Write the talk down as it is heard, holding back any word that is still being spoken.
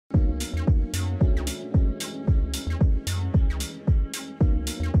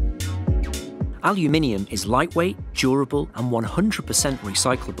Aluminium is lightweight, durable, and 100%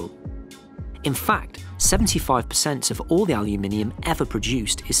 recyclable. In fact, 75% of all the aluminium ever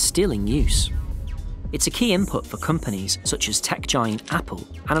produced is still in use. It's a key input for companies such as tech giant Apple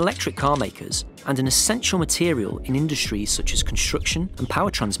and electric car makers, and an essential material in industries such as construction and power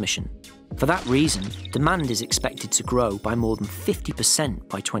transmission. For that reason, demand is expected to grow by more than 50%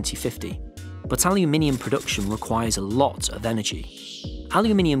 by 2050. But aluminium production requires a lot of energy.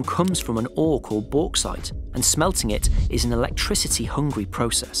 Aluminium comes from an ore called bauxite, and smelting it is an electricity-hungry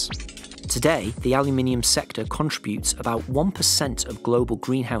process. Today, the aluminium sector contributes about 1% of global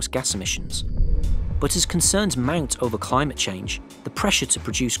greenhouse gas emissions. But as concerns mount over climate change, the pressure to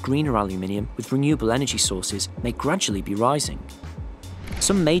produce greener aluminium with renewable energy sources may gradually be rising.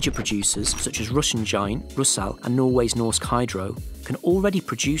 Some major producers, such as Russian giant Rusal and Norway's Norsk Hydro, can already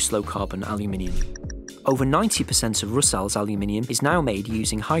produce low-carbon aluminium. Over 90% of Rusal's aluminium is now made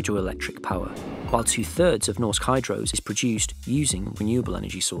using hydroelectric power, while 2/3 of Norsk Hydro's is produced using renewable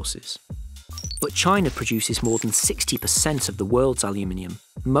energy sources. But China produces more than 60% of the world's aluminium,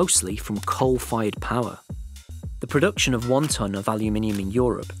 mostly from coal-fired power. The production of 1 tonne of aluminium in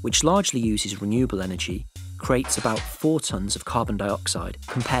Europe, which largely uses renewable energy, creates about 4 tonnes of carbon dioxide,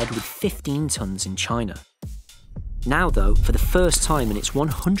 compared with 15 tonnes in China. Now though, for the first time in its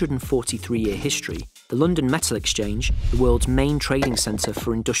 143-year history, the London Metal Exchange, the world's main trading centre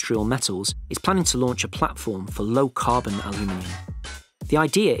for industrial metals, is planning to launch a platform for low-carbon aluminium. The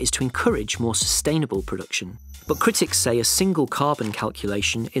idea is to encourage more sustainable production, but critics say a single carbon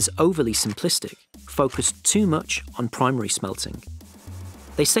calculation is overly simplistic, focused too much on primary smelting.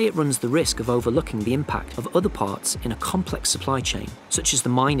 They say it runs the risk of overlooking the impact of other parts in a complex supply chain, such as the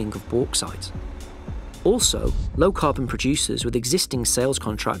mining of bauxite. Also, low-carbon producers with existing sales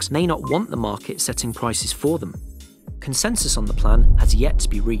contracts may not want the market setting prices for them. Consensus on the plan has yet to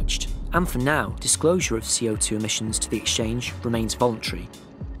be reached, and for now, disclosure of CO2 emissions to the exchange remains voluntary,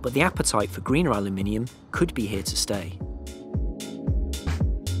 but the appetite for greener aluminium could be here to stay.